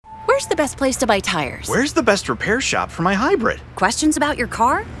Where's the best place to buy tires? Where's the best repair shop for my hybrid? Questions about your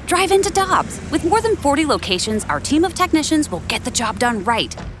car? Drive into Dobbs. With more than 40 locations, our team of technicians will get the job done right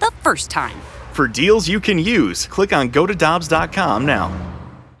the first time. For deals you can use, click on gotodobbs.com now.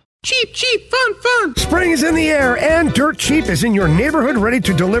 Cheap, cheap, fun, fun. Spring is in the air, and Dirt Cheap is in your neighborhood ready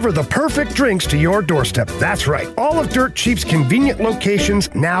to deliver the perfect drinks to your doorstep. That's right. All of Dirt Cheap's convenient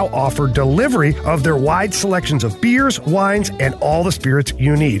locations now offer delivery of their wide selections of beers, wines, and all the spirits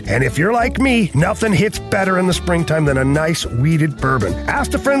you need. And if you're like me, nothing hits better in the springtime than a nice weeded bourbon.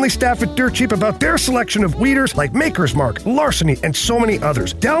 Ask the friendly staff at Dirt Cheap about their selection of weeders like Maker's Mark, Larceny, and so many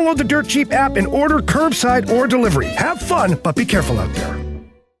others. Download the Dirt Cheap app and order curbside or delivery. Have fun, but be careful out there.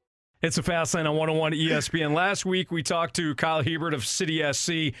 It's a Fast Lane on 101 ESPN. Last week, we talked to Kyle Hiebert of City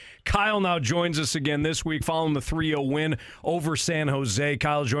SC. Kyle now joins us again this week following the 3-0 win over San Jose.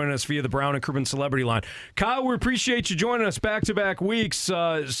 Kyle joining us via the Brown and Krubin Celebrity Line. Kyle, we appreciate you joining us back-to-back weeks.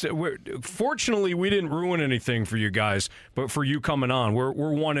 Fortunately, we didn't ruin anything for you guys, but for you coming on, we're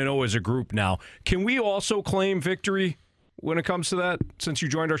 1-0 as a group now. Can we also claim victory when it comes to that, since you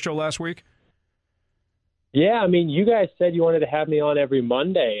joined our show last week? Yeah, I mean, you guys said you wanted to have me on every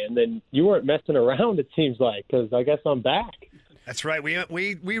Monday, and then you weren't messing around, it seems like, because I guess I'm back. That's right.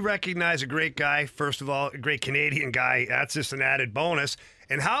 We recognize a great guy, first of all, a great Canadian guy. That's just an added bonus.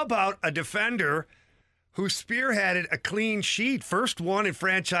 And how about a defender who spearheaded a clean sheet, first one in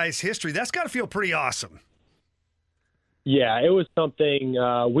franchise history? That's got to feel pretty awesome. Yeah, it was something.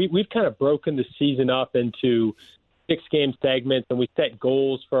 We've kind of broken the season up into 6-game segments, and we set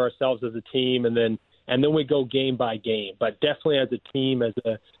goals for ourselves as a team, and then we go game by game. But definitely as a team, as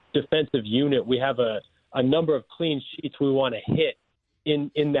a defensive unit, we have a number of clean sheets we want to hit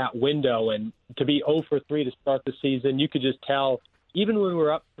in that window. And to be 0 for 3 to start the season, you could just tell, even when we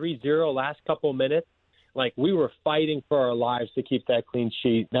were up 3-0 last couple of minutes, like we were fighting for our lives to keep that clean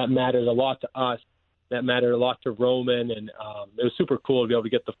sheet. That mattered a lot to us. That mattered a lot to Roman. And it was super cool to be able to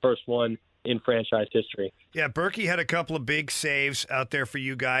get the first one in franchise history. Yeah, Berkey had a couple of big saves out there for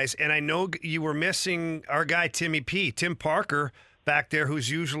you guys, and I know you were missing our guy Tim Parker back there, who's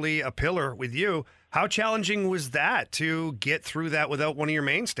usually a pillar with you. How challenging was that to get through that without one of your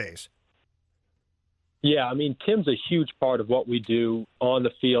mainstays? Yeah, I mean, Tim's a huge part of what we do on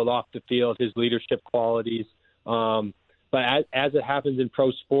the field, off the field, his leadership qualities. But as it happens in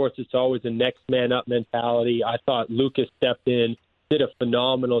pro sports, it's always a next man up mentality. I thought Lucas stepped in, did a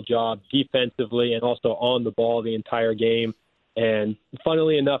phenomenal job defensively and also on the ball the entire game. And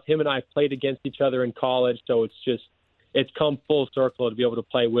funnily enough, him and I played against each other in college, so it's come full circle to be able to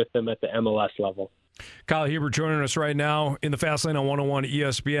play with him at the MLS level. Kyle Hiebert joining us right now in the Fast Lane on 101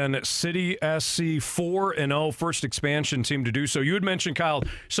 ESPN. City SC 4-0, first expansion team to do so. You had mentioned, Kyle,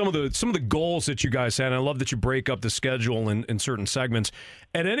 some of the goals that you guys had, and I love that you break up the schedule in certain segments.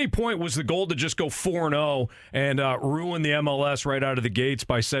 At any point, was the goal to just go 4-0 and ruin the MLS right out of the gates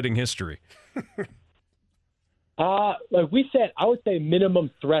by setting history? Like we said, I would say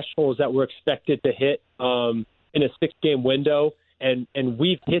minimum thresholds that we're expected to hit in a 6-game window. And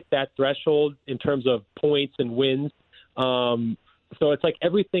we've hit that threshold in terms of points and wins. So it's like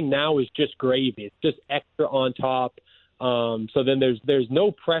everything now is just gravy. It's just extra on top. So then there's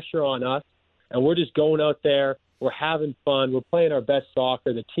no pressure on us, and we're just going out there. We're having fun. We're playing our best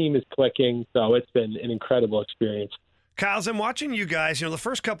soccer. The team is clicking. So it's been an incredible experience. Kyles, I'm watching you guys. The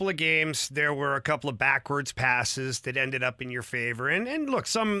first couple of games, there were a couple of backwards passes that ended up in your favor. And look,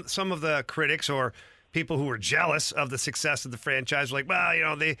 some of the critics or people who were jealous of the success of the franchise were like,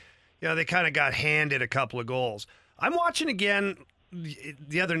 well, they kind of got handed a couple of goals. I'm watching again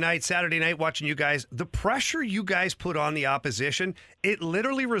the other night, Saturday night, watching you guys. The pressure you guys put on the opposition, it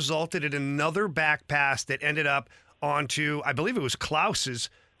literally resulted in another back pass that ended up onto, I believe it was Klaus's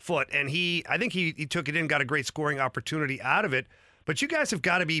foot, and I think he took it in, got a great scoring opportunity out of it. But you guys have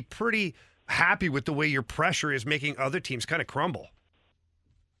got to be pretty happy with the way your pressure is making other teams kind of crumble.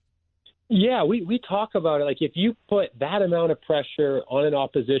 Yeah, we talk about it. Like if you put that amount of pressure on an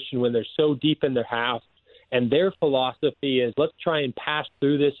opposition when they're so deep in their half, and their philosophy is let's try and pass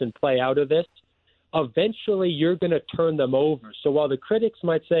through this and play out of this, eventually you're going to turn them over. So while the critics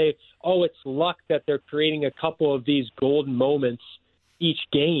might say, oh, it's luck that they're creating a couple of these golden moments each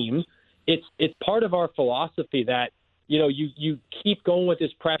game, it's part of our philosophy that, you keep going with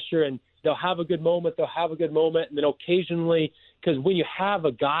this pressure and they'll have a good moment, and then occasionally, because when you have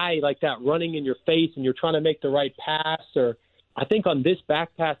a guy like that running in your face and you're trying to make the right pass, or I think on this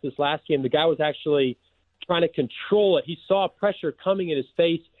back pass this last game, the guy was actually trying to control it. He saw pressure coming in his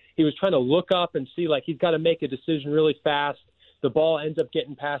face. He was trying to look up and see like he's got to make a decision really fast. The ball ends up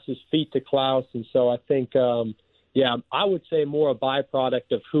getting past his feet to Klaus. And so I think yeah, I would say more a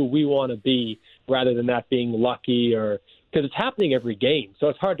byproduct of who we want to be rather than that being lucky, or because it's happening every game. So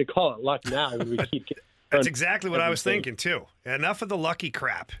it's hard to call it luck now when we keep getting. That's exactly what I was thinking, too. Enough of the lucky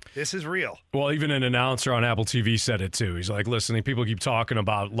crap. This is real. Well, even an announcer on Apple TV said it, too. He's like, listen, people keep talking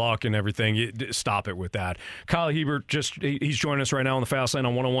about luck and everything. Stop it with that. Kyle Hiebert, he's joining us right now on the Fast Lane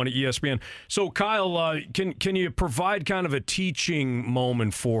on 101 at ESPN. So, Kyle, can you provide kind of a teaching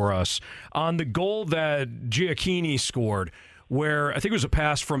moment for us on the goal that Giacchini scored, where I think it was a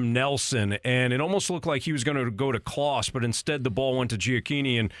pass from Nelson, and it almost looked like he was going to go to Klaus, but instead the ball went to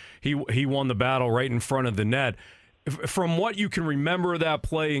Giacchini, and he won the battle right in front of the net. From what you can remember of that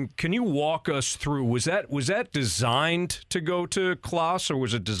play, can you walk us through, was that designed to go to Klaus, or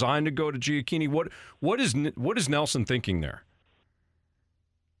was it designed to go to Giacchini? What is Nelson thinking there?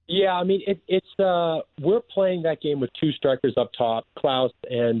 Yeah, I mean, we're playing that game with two strikers up top, Klaus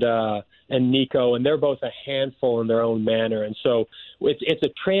and Nico, and they're both a handful in their own manner. And so it's a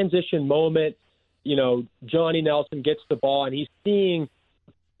transition moment. You know, Johnny Nelson gets the ball, and he's seeing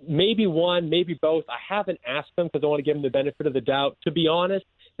maybe one, maybe both. I haven't asked him because I want to give him the benefit of the doubt. To be honest,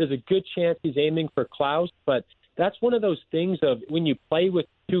 there's a good chance he's aiming for Klaus, but that's one of those things of when you play with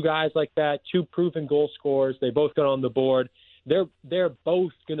two guys like that, two proven goal scorers, they both got on the board, they're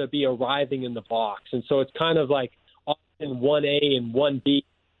both going to be arriving in the box. And so it's kind of like often 1A and 1B,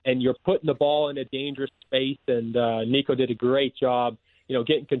 and you're putting the ball in a dangerous space. And Nico did a great job,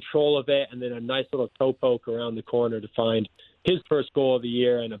 getting control of it, and then a nice little toe poke around the corner to find his first goal of the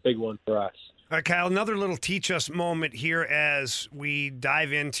year and a big one for us. All right, Kyle, another little teach us moment here as we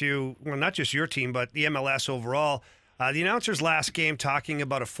dive into, well, not just your team, but the MLS overall. The announcers last game talking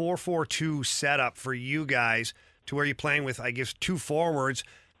about a 4-4-2 setup for you guys, to where you're playing with, I guess, two forwards.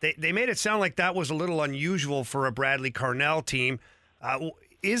 They made it sound like that was a little unusual for a Bradley Carnell team.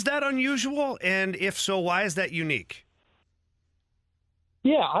 Is that unusual? And if so, why is that unique?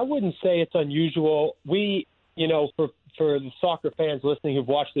 Yeah, I wouldn't say it's unusual. We, for the soccer fans listening who've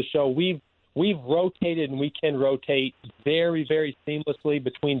watched the show, we've rotated, and we can rotate very, very seamlessly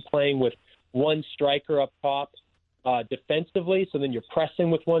between playing with one striker up top defensively, so then you're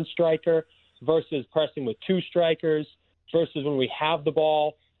pressing with one striker, versus pressing with two strikers, versus when we have the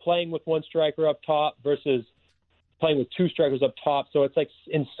ball, playing with one striker up top versus playing with two strikers up top. So it's like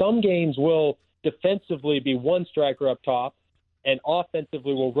in some games we'll defensively be one striker up top, and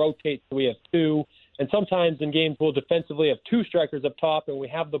offensively we'll rotate so we have two. And sometimes in games we'll defensively have two strikers up top, and we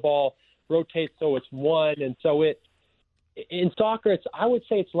have the ball rotate so it's one. And so in soccer, I would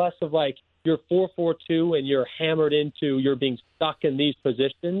say it's less of like you're 4-4-2 and you're hammered into you're being stuck in these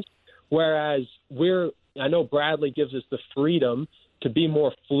positions. Whereas I know Bradley gives us the freedom to be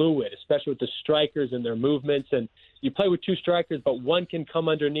more fluid, especially with the strikers and their movements. And you play with two strikers, but one can come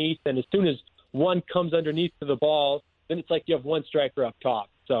underneath. And as soon as one comes underneath to the ball, then it's like you have one striker up top.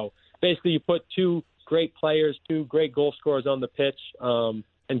 So basically you put two great players, two great goal scorers on the pitch, and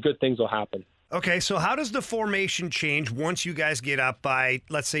good things will happen. Okay, so how does the formation change once you guys get up by,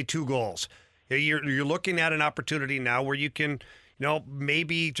 let's say, 2 goals? You're looking at an opportunity now where you can –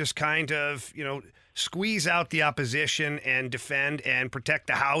 maybe just kind of, squeeze out the opposition and defend and protect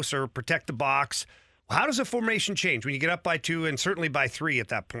the house or protect the box. How does the formation change when you get up by 2 and certainly by 3 at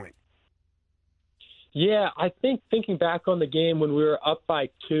that point? Yeah, I think thinking back on the game when we were up by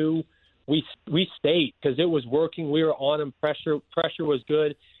 2, we stayed because it was working. We were on them. Pressure was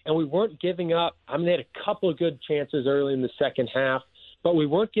good, and we weren't giving up. I mean, they had a couple of good chances early in the second half, but we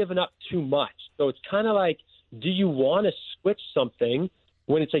weren't giving up too much. So it's kind of like, do you want to switch something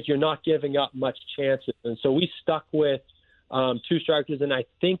when it's like you're not giving up much chances? And so we stuck with 2 strikers, and I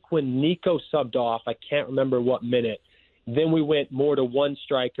think when Nico subbed off, I can't remember what minute, then we went more to 1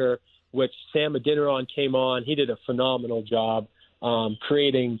 striker, which Sam Adeniran came on. He did a phenomenal job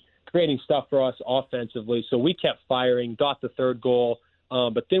creating stuff for us offensively. So we kept firing, got the 3rd goal,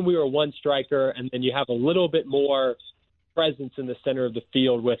 but then we were 1 striker, and then you have a little bit more presence in the center of the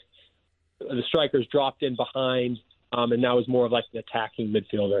field with the strikers dropped in behind, and now is more of like an attacking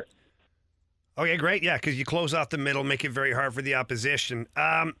midfielder. Okay, great. Yeah, because you close out the middle, make it very hard for the opposition.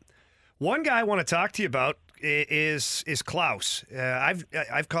 One guy I want to talk to you about is Klaus.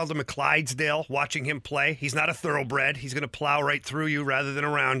 I've called him a Clydesdale watching him play. He's not a thoroughbred. He's going to plow right through you rather than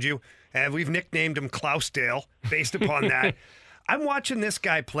around you. And we've nicknamed him Klausdale based upon that. I'm watching this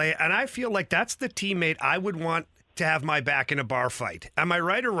guy play, and I feel like that's the teammate I would want to have my back in a bar fight. Am I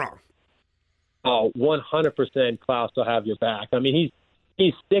right or wrong? Oh, 100% Klaus will have your back. I mean,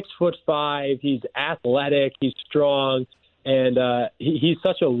 he's 6'5", he's athletic, he's strong, and he's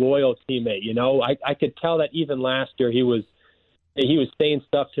such a loyal teammate. I could tell that even last year he was he was saying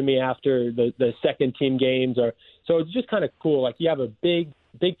stuff to me after the second team games. So it's just kind of cool. Like, you have a big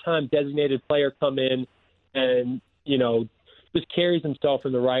time designated player come in and, just carries himself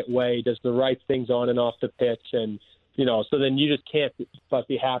in the right way, does the right things on and off the pitch. And, so then you just can't but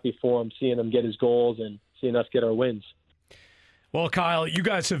be happy for him, seeing him get his goals and seeing us get our wins. Well, Kyle, you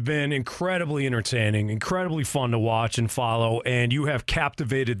guys have been incredibly entertaining, incredibly fun to watch and follow, and you have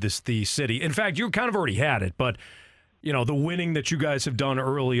captivated the city. In fact, you kind of already had it, but the winning that you guys have done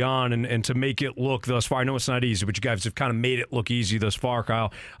early on and to make it look thus far, I know it's not easy, but you guys have kind of made it look easy thus far,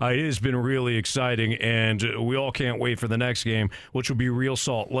 Kyle. It has been really exciting, and we all can't wait for the next game, which will be Real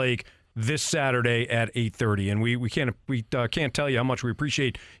Salt Lake this Saturday at 8:30. And we can't tell you how much we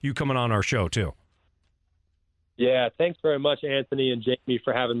appreciate you coming on our show, too. Yeah, thanks very much, Anthony and Jamie,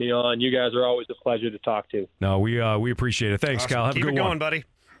 for having me on. You guys are always a pleasure to talk to. No, we appreciate it. Thanks, awesome. Kyle. Have Keep a good it going, one. buddy.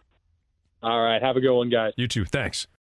 All right, have a good one, guys. You too. Thanks.